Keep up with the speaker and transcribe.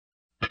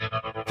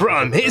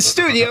from his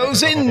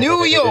studios in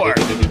New York.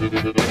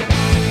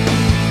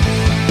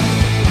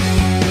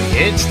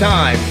 It's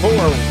time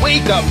for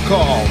Wake Up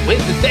Call with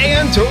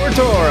Dan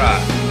Tortora,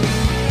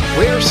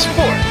 where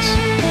sports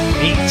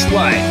meets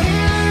life.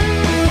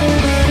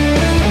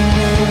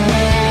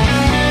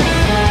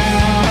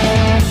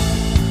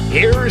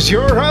 Here's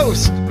your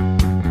host,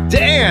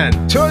 Dan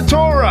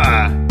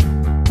Tortora.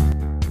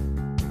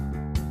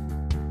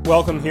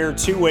 Welcome here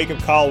to Wake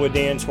Up Call with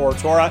Dan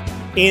Tortora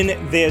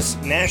in this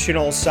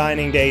National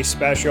Signing Day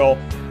special.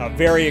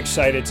 Very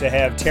excited to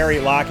have Terry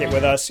Lockett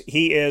with us.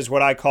 He is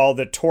what I call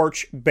the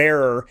torch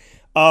bearer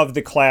of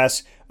the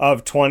class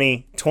of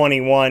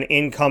 2021,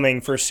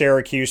 incoming for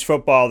Syracuse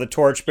football, the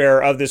torch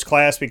bearer of this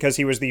class because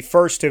he was the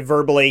first to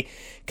verbally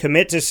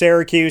commit to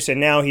Syracuse,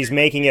 and now he's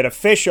making it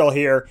official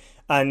here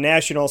on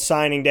National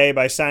Signing Day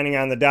by signing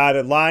on the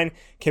dotted line.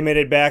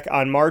 Committed back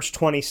on March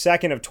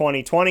 22nd of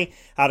 2020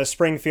 out of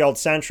Springfield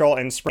Central.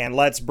 And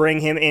let's bring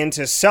him in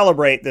to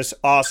celebrate this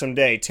awesome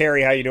day.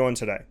 Terry, how you doing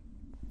today?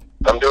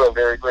 I'm doing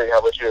very great. How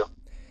about you?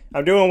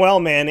 I'm doing well,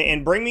 man,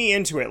 and bring me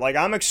into it. Like,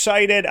 I'm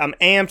excited, I'm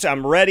amped,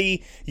 I'm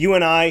ready. You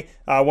and I,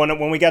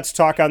 when we got to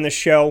talk on this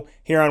show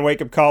here on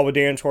Wake Up Call with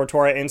Dan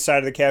Tortora inside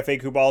of the Cafe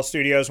Kubal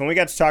Studios, when we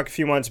got to talk a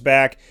few months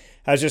back,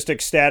 I was just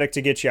ecstatic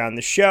to get you on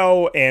the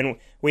show, and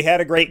we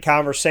had a great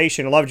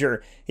conversation. I loved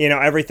your,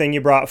 everything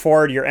you brought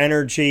forward, your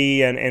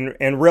energy,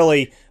 and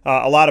really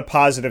a lot of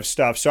positive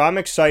stuff. So I'm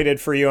excited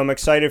for you. I'm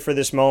excited for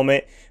this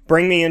moment.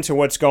 Bring me into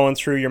what's going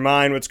through your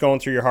mind, what's going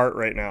through your heart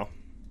right now.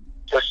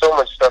 There's so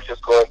much stuff that's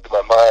going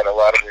through my mind, a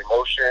lot of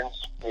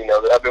emotions,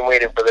 that I've been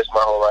waiting for this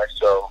my whole life.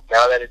 So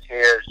now that it's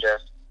here, it's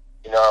just,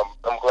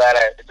 I'm glad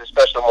it's a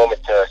special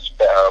moment to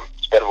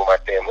spend with my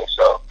family.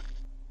 So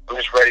I'm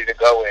just ready to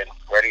go and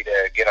ready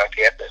to get on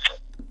campus.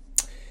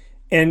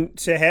 And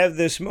to have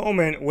this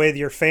moment with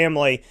your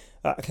family,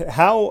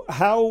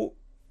 how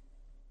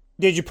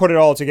did you put it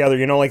all together?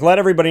 Let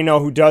everybody know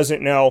who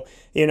doesn't know,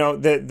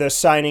 the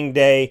signing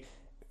day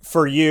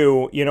for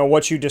you,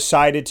 what you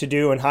decided to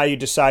do and how you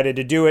decided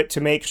to do it to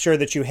make sure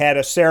that you had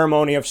a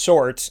ceremony of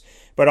sorts,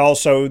 but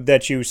also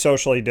that you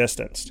socially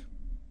distanced.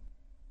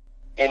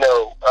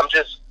 I'm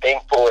just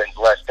thankful and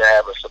blessed to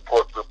have a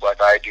support group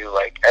like I do.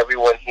 Like,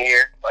 everyone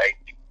here,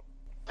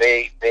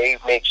 they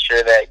make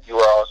sure that you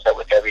are all set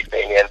with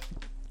everything. And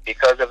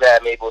because of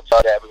that, I'm able to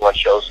tell that everyone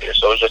shows here.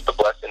 So it's just a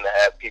blessing to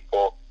have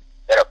people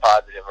that are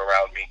positive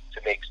around me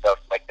to make stuff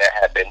like that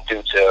happen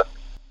due to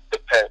the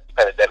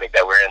pandemic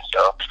that we're in.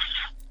 So.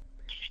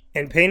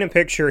 And paint a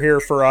picture here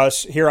for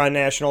us here on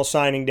National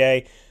Signing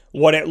Day,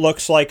 what it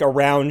looks like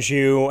around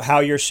you, how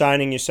you're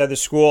signing. You said the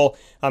school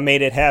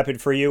made it happen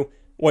for you,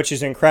 which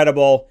is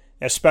incredible,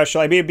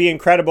 especially, it'd be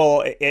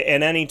incredible at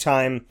any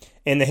time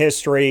in the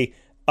history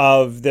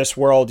of this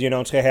world,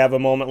 to have a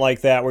moment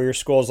like that where your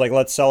school's like,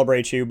 let's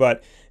celebrate you.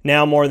 But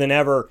now more than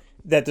ever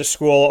that the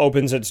school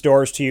opens its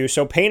doors to you.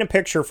 So paint a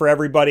picture for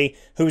everybody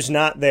who's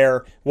not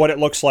there, what it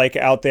looks like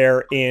out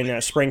there in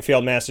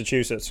Springfield,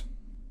 Massachusetts.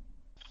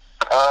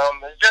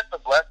 It's just a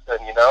blessing,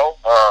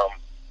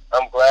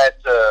 I'm glad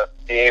to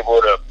be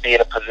able to be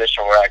in a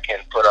position where I can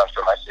put on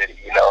for my city,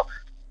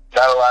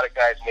 Not a lot of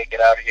guys make it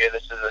out here.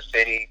 This is a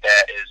city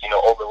that is,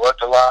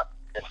 overlooked a lot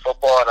in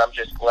football, and I'm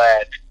just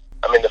glad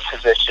I'm in the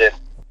position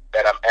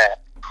that I'm at.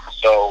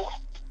 So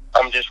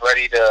I'm just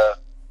ready to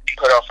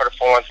put on for the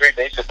 4-1-3,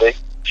 basically.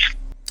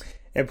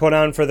 And put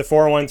on for the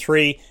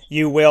 4-1-3,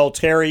 you will.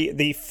 Terry,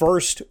 the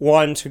first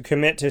one to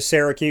commit to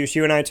Syracuse.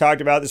 You and I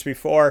talked about this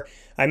before.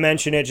 I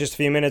mentioned it just a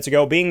few minutes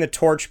ago, being the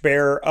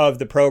torchbearer of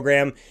the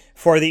program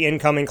for the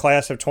incoming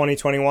class of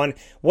 2021.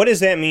 What does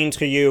that mean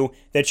to you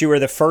that you were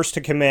the first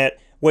to commit,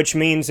 which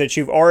means that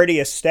you've already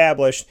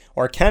established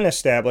or can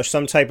establish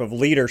some type of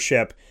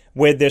leadership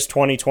with this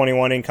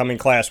 2021 incoming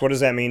class? What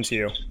does that mean to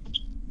you?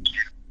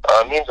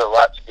 It means a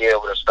lot to be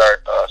able to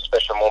start a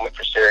special moment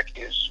for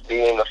Syracuse.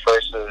 Being the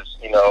first is,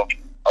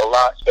 a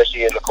lot,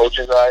 especially in the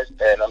coach's eyes,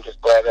 and I'm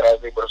just glad that I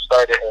was able to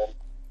start it and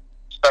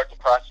start the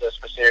process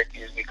for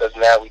Syracuse, because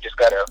now we just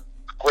got a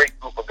great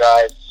group of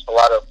guys, a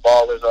lot of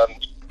ballers on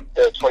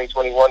the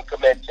 2021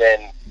 commits,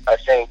 and I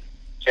think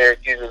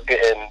Syracuse is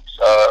getting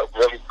a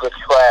really good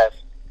class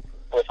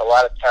with a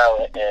lot of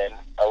talent and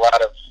a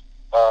lot of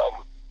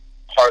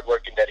hard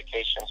work and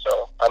dedication.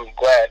 So I'm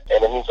glad,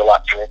 and it means a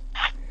lot to me.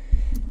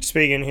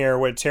 Speaking here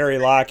with Terry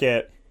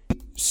Lockett,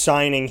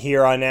 signing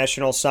here on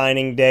National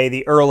Signing Day,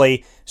 the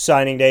early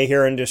signing day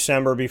here in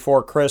December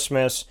before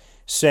Christmas,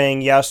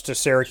 saying yes to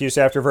Syracuse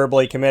after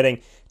verbally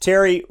committing.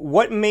 Terry,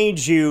 what made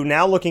you,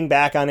 now looking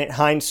back on it,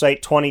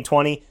 hindsight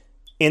 2020,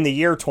 in the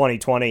year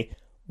 2020,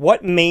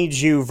 what made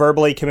you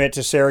verbally commit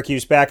to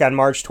Syracuse back on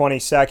March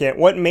 22nd?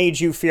 What made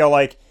you feel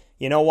like,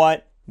 you know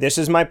what, this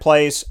is my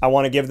place, I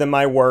want to give them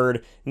my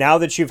word? Now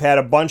that you've had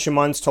a bunch of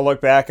months to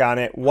look back on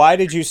it, why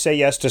did you say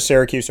yes to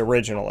Syracuse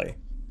originally?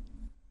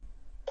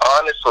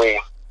 Honestly,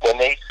 when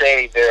they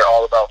say they're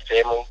all about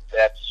family,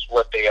 that's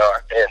what they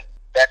are. And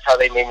that's how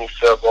they made me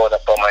feel going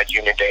up on my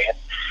junior day. And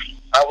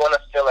I want to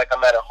feel like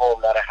I'm at a home,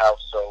 not a house.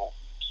 So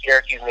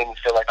Syracuse made me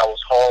feel like I was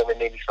home. It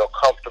made me feel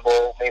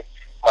comfortable. Made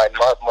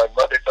my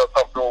mother felt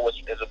comfortable,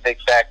 which is a big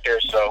big factor.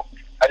 So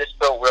I just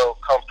felt real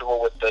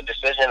comfortable with the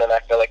decision, and I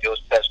felt like it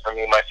was best for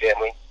me and my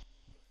family.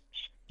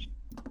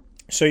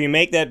 So you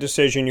make that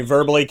decision, you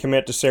verbally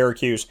commit to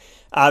Syracuse.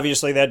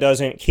 Obviously, that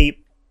doesn't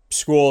keep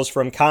schools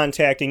from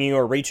contacting you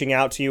or reaching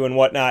out to you and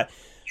whatnot.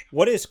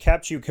 What has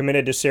kept you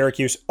committed to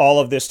Syracuse all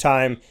of this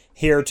time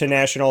here to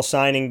National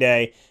Signing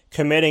Day,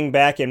 committing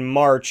back in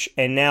March,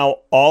 and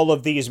now all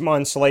of these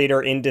months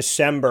later in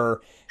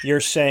December,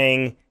 you're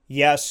saying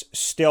yes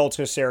still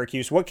to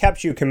Syracuse? What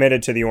kept you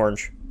committed to the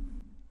Orange?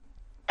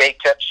 They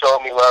kept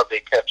showing me love. They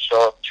kept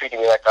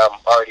treating me like I'm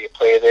already a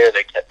player there.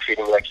 They kept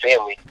treating me like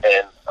family,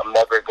 and I'm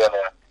never going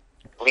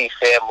to leave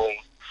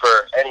family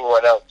for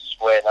anyone else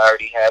when I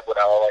already had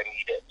all I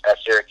needed at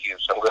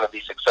Syracuse. I'm going to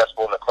be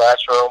successful in the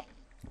classroom.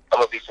 I'm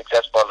going to be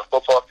successful on the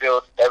football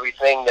field.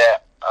 Everything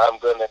that I'm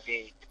going to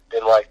be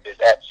in life is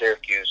at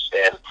Syracuse,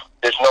 and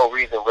there's no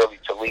reason really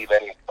to leave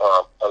any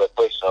other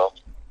place. So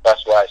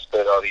that's why I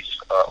stood all these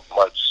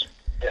months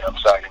that I'm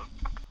signing.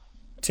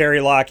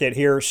 Terry Lockett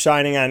here,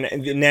 signing on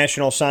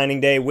National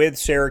Signing Day with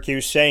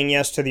Syracuse, saying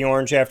yes to the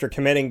Orange after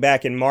committing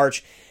back in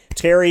March.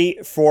 Terry,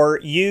 for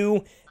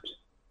you,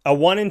 a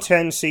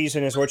 1-10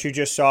 season is what you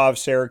just saw of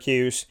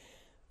Syracuse.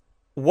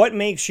 What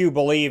makes you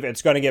believe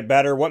it's going to get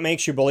better? What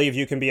makes you believe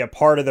you can be a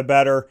part of the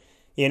better?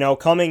 You know,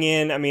 coming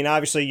in, I mean,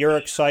 obviously you're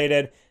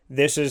excited.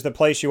 This is the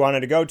place you wanted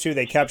to go to.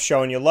 They kept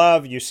showing you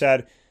love. You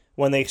said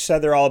when they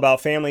said they're all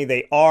about family,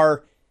 they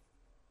are.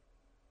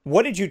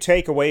 What did you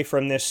take away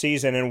from this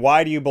season, and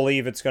why do you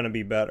believe it's going to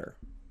be better?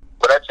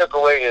 What I took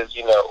away is,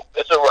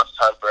 it's a rough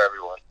time for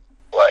everyone.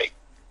 Like,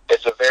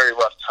 it's a very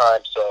rough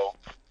time. So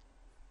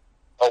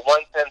a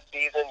 1-10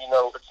 season,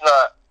 it's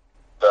not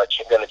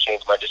going to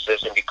change my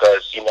decision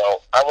because,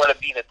 I want to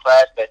be the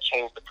class that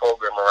changed the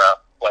program around.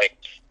 Like,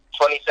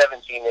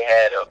 2017, they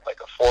had a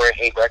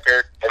 4-8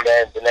 record, and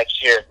then the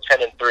next year,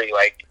 10-3.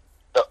 Like,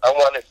 I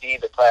want to be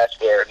the class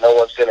where no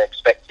one's going to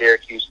expect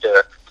Syracuse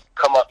to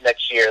come up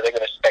next year. They're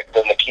going to expect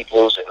them to keep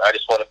losing. I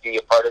just want to be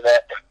a part of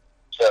that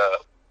to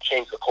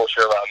change the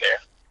culture around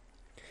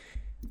there.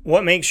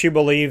 What makes you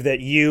believe that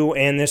you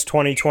and this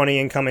 2020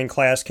 incoming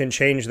class can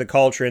change the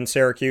culture in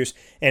Syracuse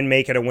and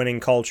make it a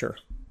winning culture?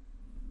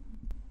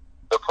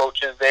 The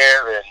coaches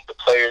there and the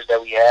players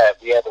that we have.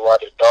 We have a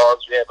lot of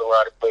dogs. We have a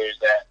lot of players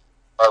that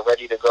are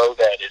ready to go,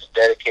 that is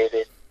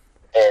dedicated,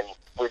 and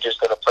we're just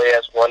going to play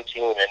as one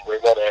team, and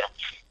we're going to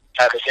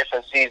have a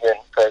different season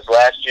because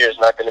last year is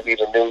not going to be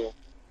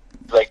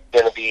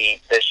going to be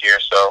this year.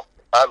 So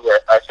I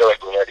feel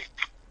like we're ready.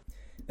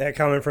 That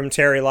coming from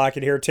Terry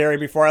Lockett here. Terry,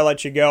 before I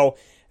let you go,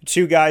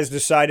 two guys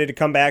decided to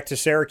come back to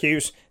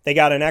Syracuse. They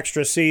got an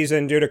extra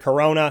season due to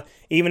Corona.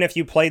 Even if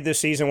you played this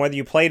season, whether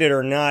you played it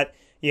or not,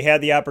 you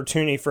had the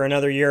opportunity for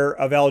another year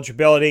of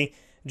eligibility.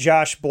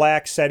 Josh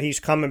Black said he's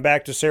coming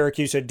back to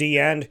Syracuse at the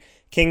end.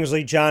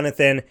 Kingsley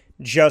Jonathan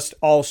just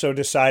also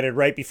decided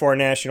right before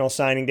National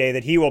Signing Day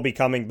that he will be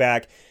coming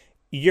back.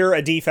 You're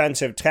a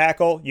defensive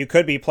tackle. You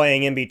could be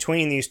playing in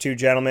between these two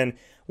gentlemen.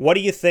 What do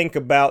you think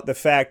about the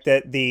fact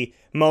that the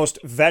most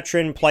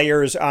veteran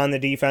players on the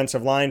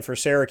defensive line for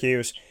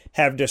Syracuse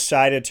have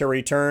decided to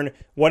return?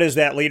 What does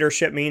that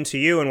leadership mean to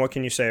you, and what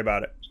can you say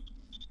about it?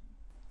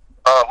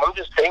 I'm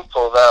just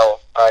thankful now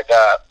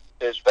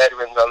there's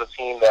veterans on the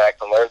team that I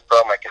can learn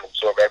from, I can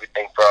absorb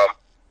everything from,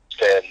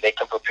 and they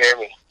can prepare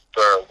me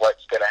for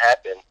what's going to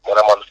happen when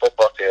I'm on the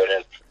football field.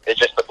 And it's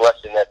just a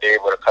blessing that they're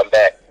able to come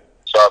back.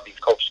 So I'll be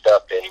coached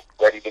up and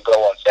ready to go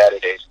on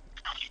Saturdays.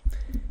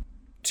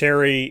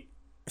 Terry,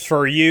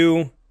 for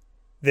you,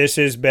 this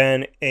has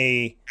been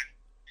a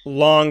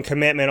long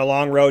commitment, a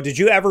long road. Did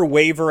you ever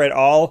waver at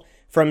all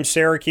from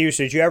Syracuse?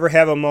 Did you ever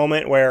have a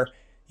moment where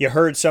you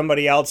heard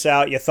somebody else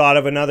out, you thought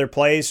of another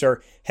place,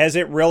 or has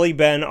it really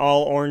been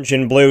all orange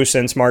and blue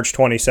since March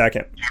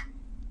 22nd?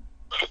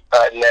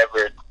 I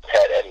never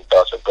had any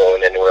thoughts of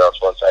going anywhere else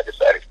once I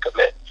decided to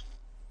commit.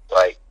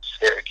 Like,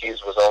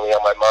 Syracuse was only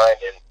on my mind,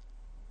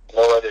 and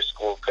no other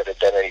school could have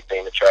done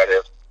anything to try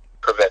to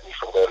prevent me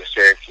from going to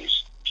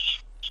Syracuse.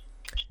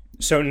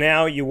 So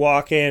now you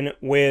walk in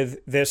with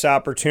this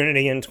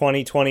opportunity in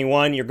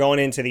 2021. You're going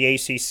into the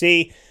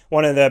ACC,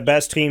 one of the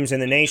best teams in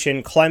the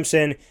nation.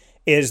 Clemson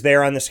is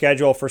there on the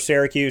schedule for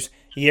Syracuse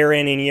year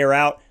in and year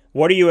out.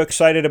 What are you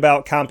excited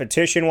about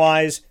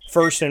competition-wise,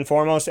 first and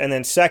foremost? And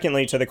then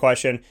secondly to the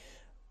question,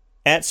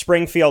 at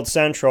Springfield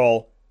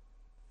Central,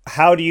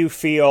 how do you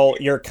feel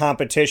your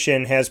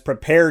competition has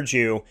prepared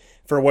you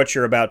for what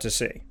you're about to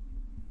see?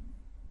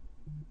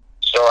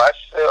 So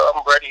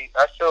I'm ready.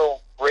 I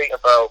feel great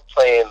about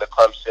playing the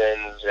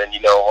Clemsons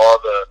and, all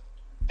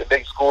the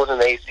big schools in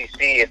the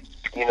ACC.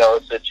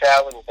 It's a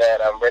challenge that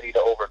I'm ready to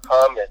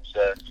overcome.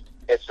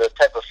 It's a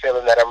type of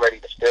feeling that I'm ready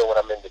to feel when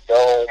I'm in the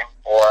dome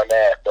or I'm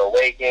at the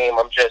away game.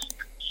 I'm just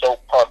so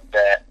pumped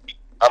that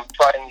I'm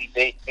finally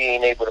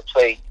being able to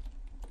play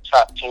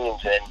top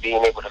teams and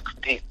being able to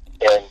compete.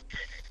 And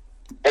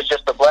it's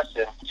just a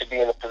blessing to be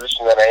in the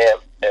position that I am,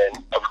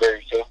 and I'm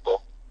very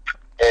thankful.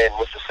 And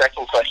with the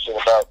second question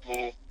about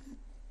me,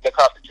 the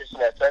competition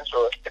at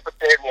Central, it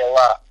prepared me a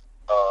lot.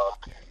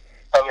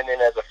 Coming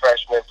in as a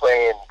freshman,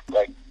 playing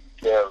like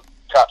the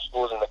top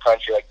schools in the country.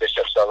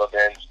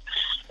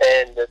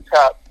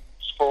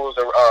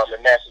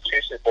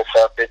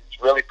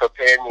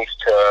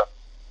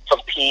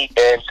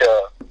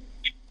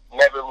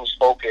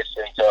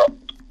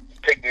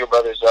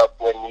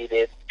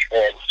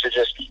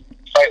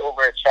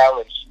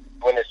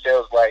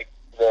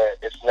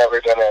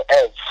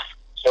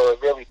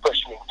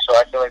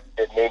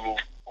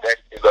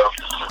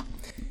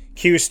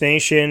 Cuse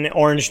Nation,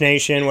 Orange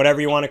Nation,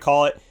 whatever you want to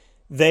call it,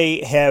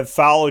 they have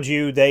followed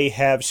you. They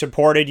have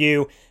supported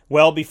you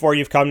well before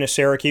you've come to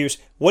Syracuse.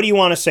 What do you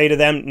want to say to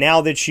them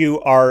now that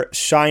you are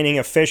signing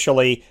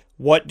officially?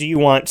 What do you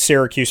want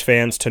Syracuse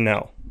fans to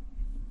know?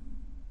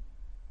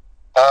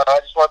 I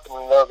just want them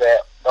to know that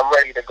I'm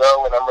ready to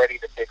go and I'm ready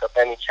to pick up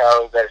any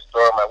challenge that is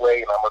thrown my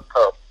way, and I'm going to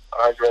come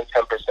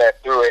 110%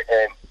 through it,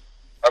 and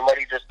I'm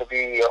ready just to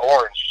be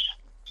orange.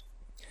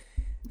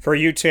 For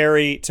you,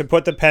 Terry, to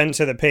put the pen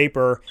to the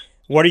paper,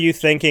 what are you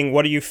thinking?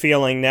 What are you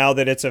feeling now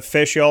that it's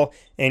official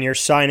and you're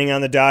signing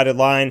on the dotted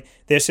line?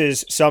 This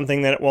is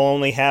something that will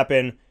only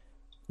happen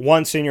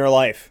once in your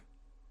life.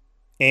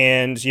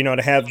 And, you know,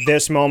 to have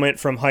this moment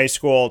from high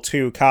school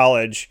to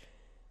college,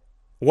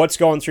 what's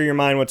going through your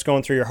mind? What's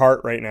going through your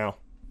heart right now?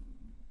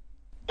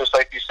 Just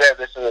like you said,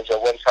 this is a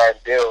one-time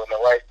deal in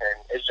a life,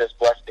 and it's just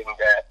blessing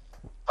that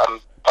I'm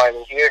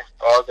finally here.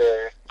 All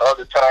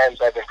the times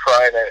I've been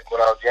crying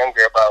when I was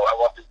younger about I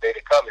want this day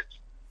to come, it's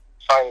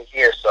finally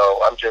here. So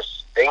I'm just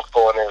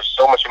thankful, and there's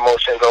so much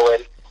emotion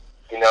going.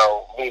 You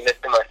know, me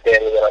missing my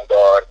family when I'm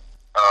gone.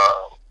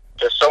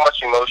 Just so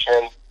much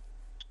emotion,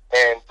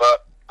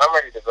 but I'm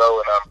ready to go,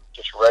 and I'm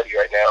just ready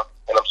right now,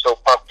 and I'm so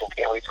pumped and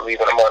can't wait to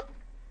leave in a month.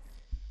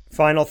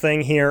 Final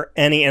thing here,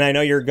 and I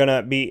know you're going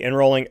to be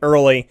enrolling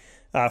early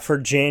for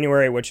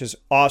January, which is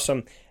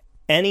awesome.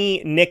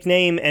 Any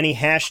nickname, any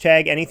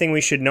hashtag, anything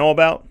we should know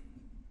about?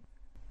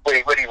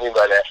 Wait, what do you mean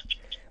by that?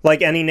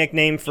 Like any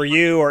nickname for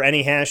you or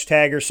any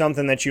hashtag or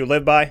something that you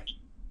live by?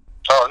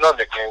 Oh, no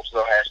nicknames,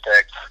 no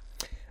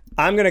hashtags.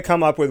 I'm going to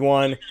come up with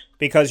one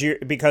because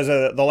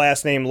of the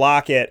last name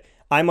Lockett.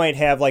 I might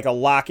have like a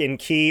lock and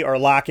key or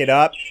lock it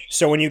up.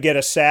 So when you get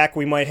a sack,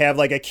 we might have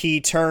like a key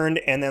turned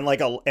and then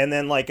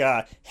like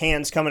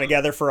hands coming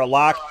together for a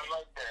lock. Oh, I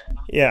like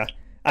that. Yeah.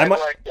 I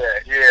like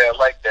that. Yeah, I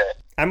like that.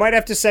 I might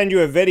have to send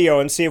you a video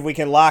and see if we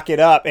can lock it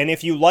up. And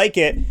if you like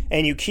it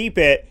and you keep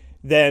it,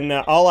 then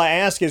all I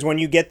ask is when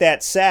you get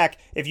that sack,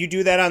 if you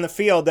do that on the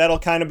field, that'll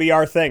kind of be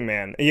our thing,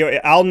 man.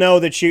 I'll know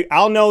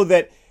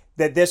that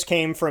this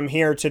came from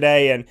here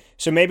today, and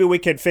so maybe we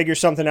could figure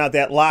something out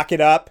that lock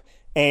it up,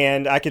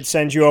 and I could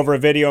send you over a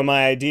video of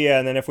my idea,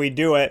 and then if we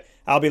do it,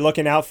 I'll be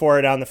looking out for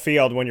it on the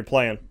field when you're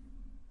playing.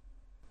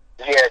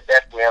 Yeah,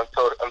 definitely.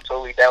 I'm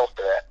totally down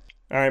for that.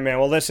 All right, man.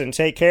 Well, listen,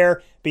 take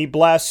care, be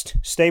blessed,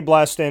 stay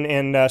blessed,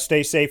 and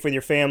stay safe with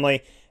your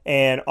family.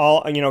 And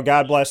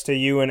God bless to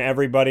you and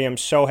everybody. I'm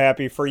so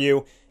happy for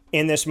you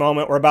in this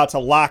moment. We're about to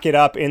lock it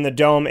up in the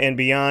Dome and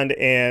beyond,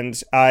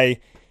 and I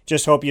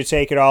just hope you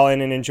take it all in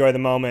and enjoy the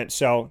moment.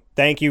 So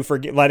thank you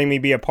for letting me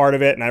be a part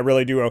of it, and I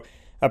really do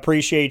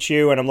appreciate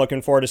you, and I'm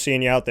looking forward to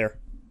seeing you out there.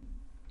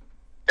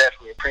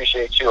 Definitely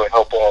appreciate you, and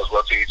hope all is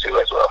well to you too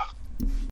as well.